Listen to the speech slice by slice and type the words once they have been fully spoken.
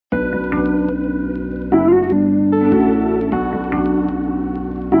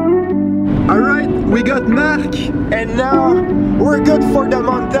We got Mark. And now, we're good for the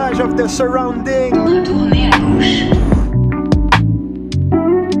montage of the surrounding. Retournez à gauche.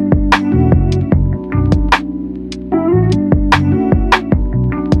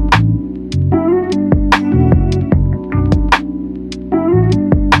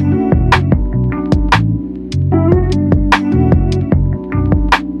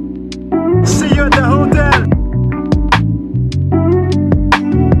 See you at the hotel.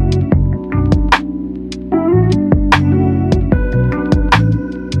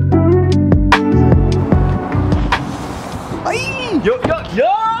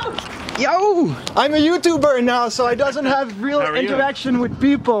 Yo! I'm a YouTuber now, so I doesn't have real interaction with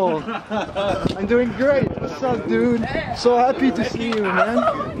people. I'm doing great. What's up, dude? So happy to see you, man.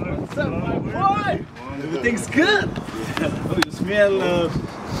 What's up, my boy? Everything's good. Oh, you smell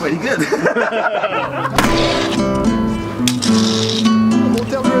pretty good.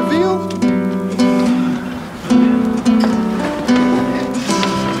 Hotel reveal.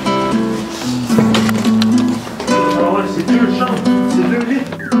 Ah ouais, c'est deux chambres, c'est deux lits.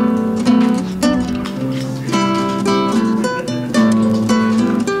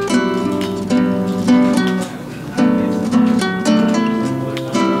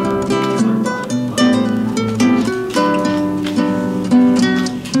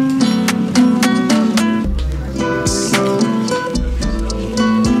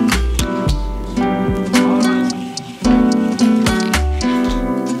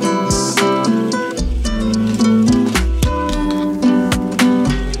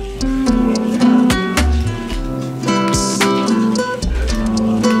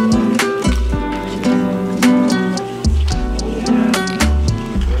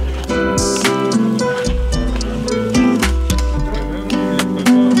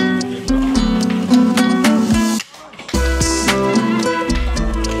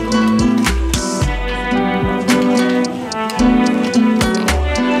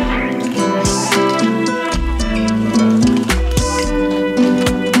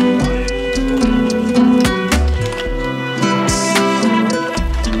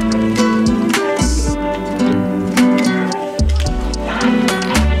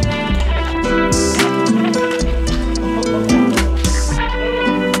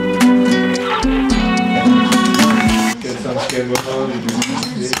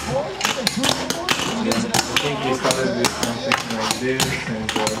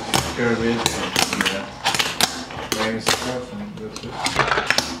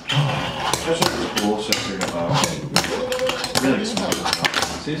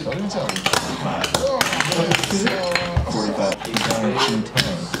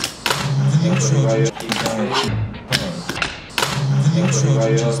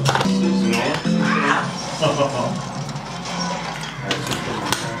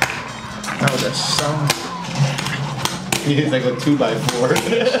 Oh, that sound. He's like a 2x4.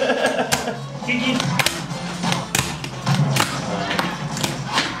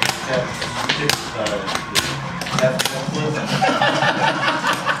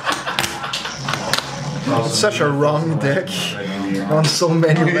 It's such a wrong deck on so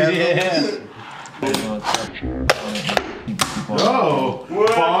many levels. Yeah. Oh,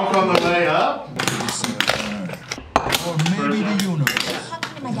 bonk on the way up. Or maybe the universe.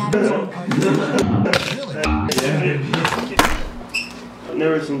 I've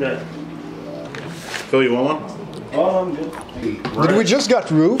never seen that. Phil, you want one? Oh, I'm good. Did we just got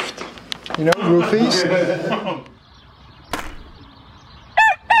roofed? You know, roofies?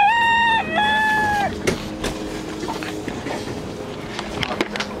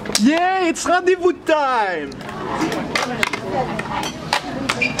 Yay, it's rendezvous time!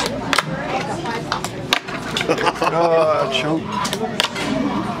 Oh, choke.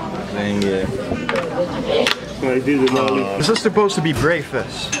 Dang it. I did it all. This is supposed to be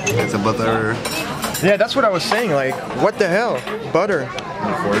breakfast. It's a butter. Yeah, that's what I was saying, like, what the hell? Butter.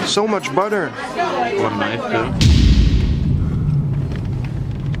 So much butter. One knife, too.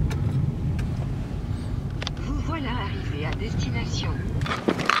 Vous voilà arrivé à destination.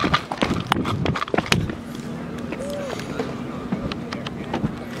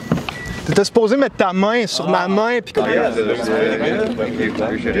 T'étais supposé mettre ta main sur ma main puis comme... Yeah, that looks really good. Thank you.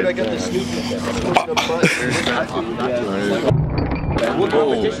 Appreciate it.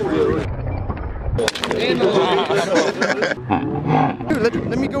 Dude,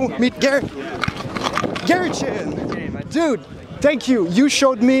 let me go meet Garrett. Garrett Chan. Dude, thank you. You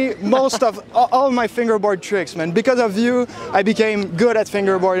showed me most of all my fingerboard tricks, man. Because of you, I became good at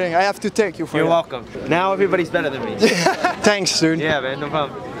fingerboarding. I have to thank you for You're that. welcome. Now everybody's better than me. Thanks, dude. Yeah, man, no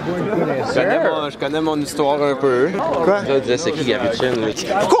problem. Je connais mon histoire un peu. Quoi? Je disais c'est qui Gabriel?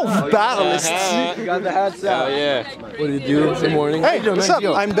 Pourquoi on vous parle, esti? Got the hats out. Yeah. What do you do? Good morning. Hey, what's up?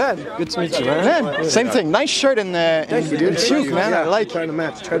 I'm Ben. Good to meet you, man. Man, same thing. Nice shirt and suit, man. I like it. Trying to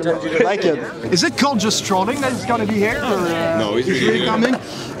match. I like it. Is it called just strolling that he's gonna be here? Or, No, he's really coming?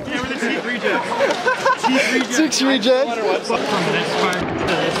 Yeah, we're the T3 Jedd. T3 Jedd. From this part to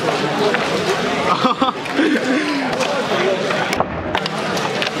this one.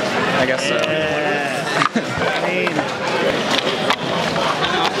 I guess so.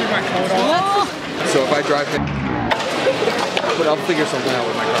 So if I drive him, but I'll figure something out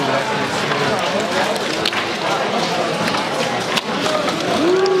with my car.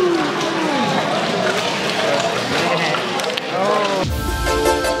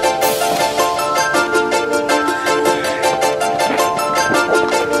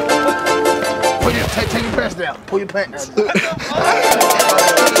 Take your pants down. Pull your pants.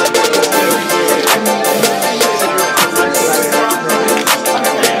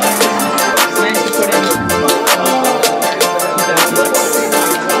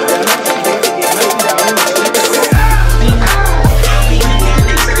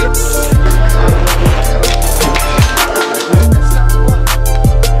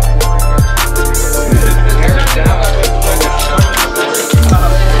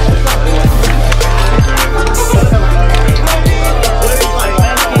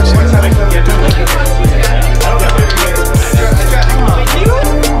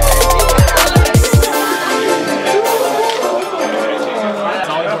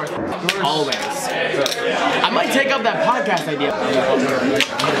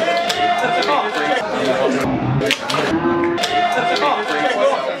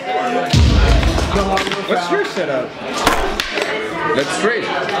 What's your setup? That's straight.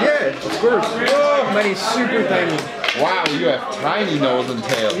 Yeah, of course. Mine is super tiny. Wow, you have tiny nose and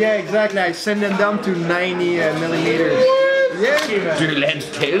tail. Yeah, exactly. I send them down to 90 millimeters. Yeah. Do you land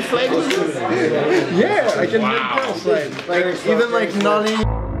tail flags? Yeah, I can make tail slide. Like even like nollie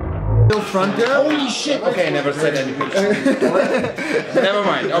front tail. Holy shit! Okay, I never said anything. Never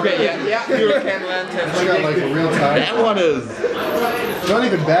mind. Okay, yeah, you can land tail. I got like a real tire. That one is. It's not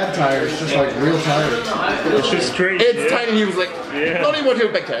even bad tires, it's just like real tires. It's just crazy. It's tiny. He was like, not even to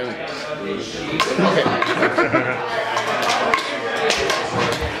back down. Okay.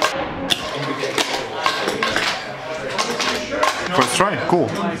 First try, cool.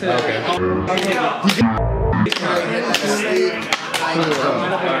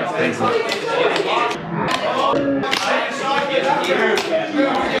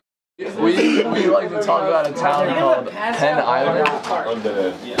 We like to talk about a town called Penn Island.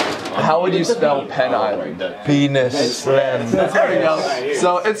 How would you spell Penn Island? Penis land. There we go.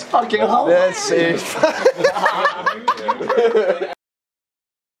 So it's fucking hilarious.